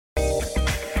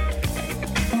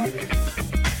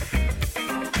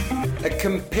A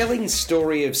compelling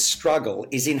story of struggle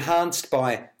is enhanced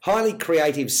by highly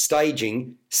creative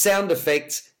staging, sound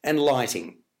effects and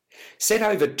lighting. Set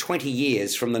over 20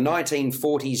 years from the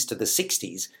 1940s to the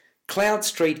 60s, Cloud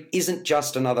Street isn't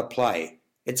just another play.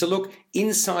 It's a look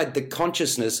inside the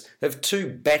consciousness of two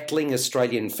battling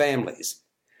Australian families.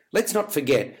 Let's not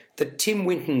forget that Tim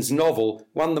Winton's novel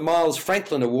won the Miles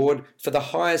Franklin Award for the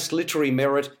highest literary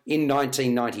merit in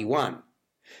 1991.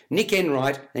 Nick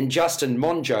Enright and Justin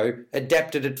Monjo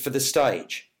adapted it for the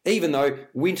stage, even though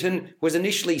Winton was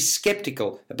initially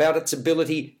sceptical about its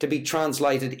ability to be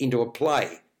translated into a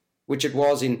play, which it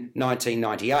was in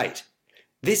 1998.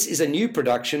 This is a new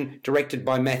production directed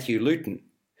by Matthew Luton.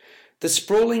 The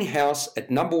sprawling house at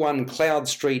No. 1 Cloud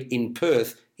Street in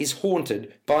Perth is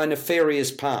haunted by a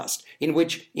nefarious past in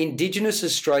which Indigenous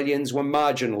Australians were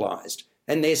marginalised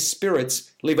and their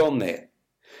spirits live on there.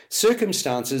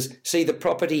 Circumstances see the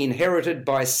property inherited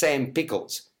by Sam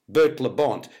Pickles, Bert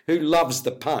Labonte, who loves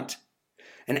the punt.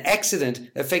 An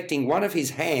accident affecting one of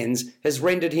his hands has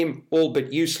rendered him all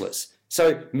but useless,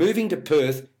 so moving to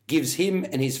Perth gives him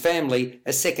and his family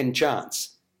a second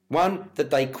chance, one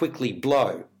that they quickly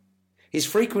blow. His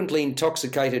frequently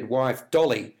intoxicated wife,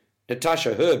 Dolly,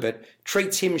 Natasha Herbert,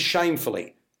 treats him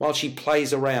shamefully while she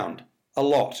plays around, a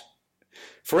lot.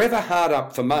 Forever hard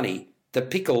up for money, the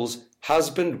Pickles,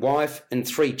 husband, wife and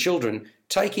 3 children,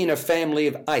 take in a family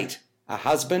of 8, a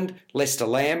husband, Lester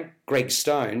Lamb, Greg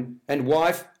Stone, and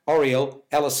wife, Oriel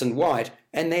Alison White,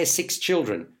 and their 6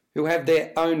 children, who have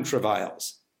their own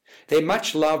travails. Their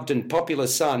much-loved and popular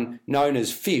son, known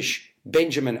as Fish,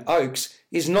 Benjamin Oakes,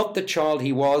 is not the child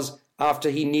he was after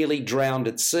he nearly drowned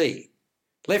at sea.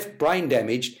 Left brain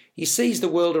damaged, he sees the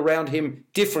world around him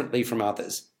differently from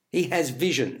others. He has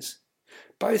visions.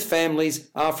 Both families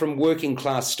are from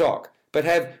working-class stock, but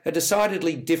have a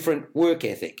decidedly different work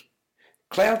ethic.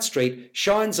 Cloud Street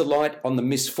shines a light on the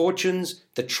misfortunes,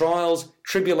 the trials,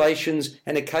 tribulations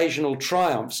and occasional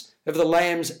triumphs of the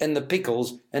Lambs and the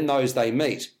Pickles and those they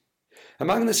meet.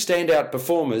 Among the standout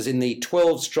performers in the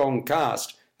 12-strong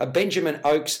cast are Benjamin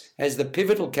Oakes as the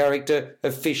pivotal character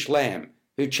of Fish Lamb,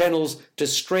 who channels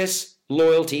distress,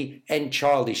 loyalty and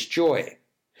childish joy.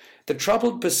 The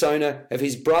troubled persona of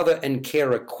his brother and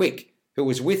carer Quick, who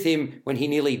was with him when he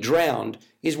nearly drowned,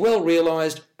 is well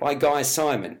realised by Guy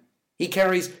Simon. He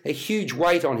carries a huge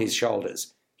weight on his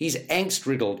shoulders. He's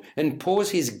angst-riddled and pours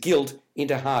his guilt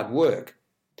into hard work.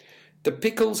 The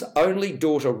Pickles' only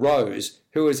daughter Rose,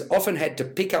 who has often had to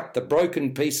pick up the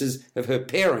broken pieces of her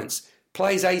parents,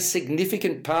 plays a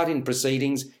significant part in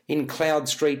proceedings in Cloud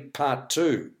Street Part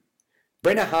 2.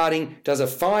 Brenna Harding does a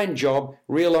fine job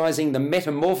realising the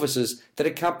metamorphosis that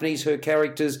accompanies her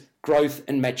character's growth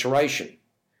and maturation.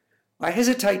 I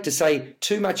hesitate to say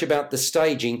too much about the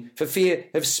staging for fear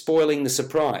of spoiling the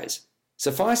surprise.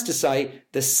 Suffice to say,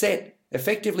 the set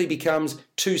effectively becomes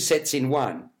 2 sets in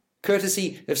one,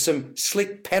 courtesy of some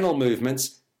slick panel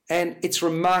movements, and it's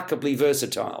remarkably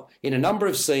versatile. In a number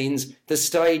of scenes, the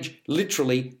stage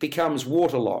literally becomes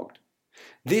waterlogged.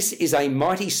 This is a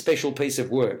mighty special piece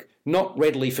of work, not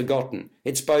readily forgotten.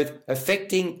 It's both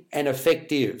affecting and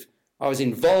effective. I was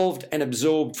involved and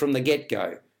absorbed from the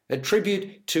get-go. A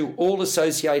tribute to all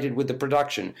associated with the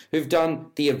production who've done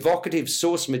the evocative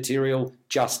source material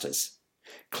justice.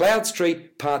 Cloud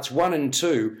Street Parts 1 and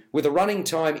 2, with a running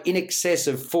time in excess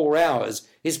of 4 hours,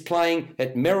 is playing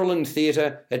at Maryland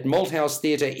Theatre at Malthouse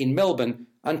Theatre in Melbourne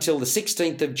until the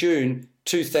 16th of June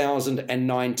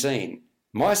 2019.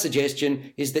 My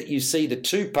suggestion is that you see the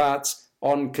 2 parts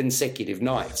on consecutive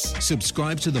nights.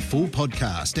 Subscribe to the full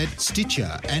podcast at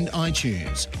Stitcher and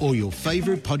iTunes or your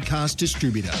favourite podcast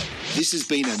distributor. This has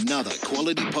been another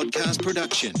quality podcast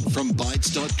production from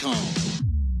Bytes.com.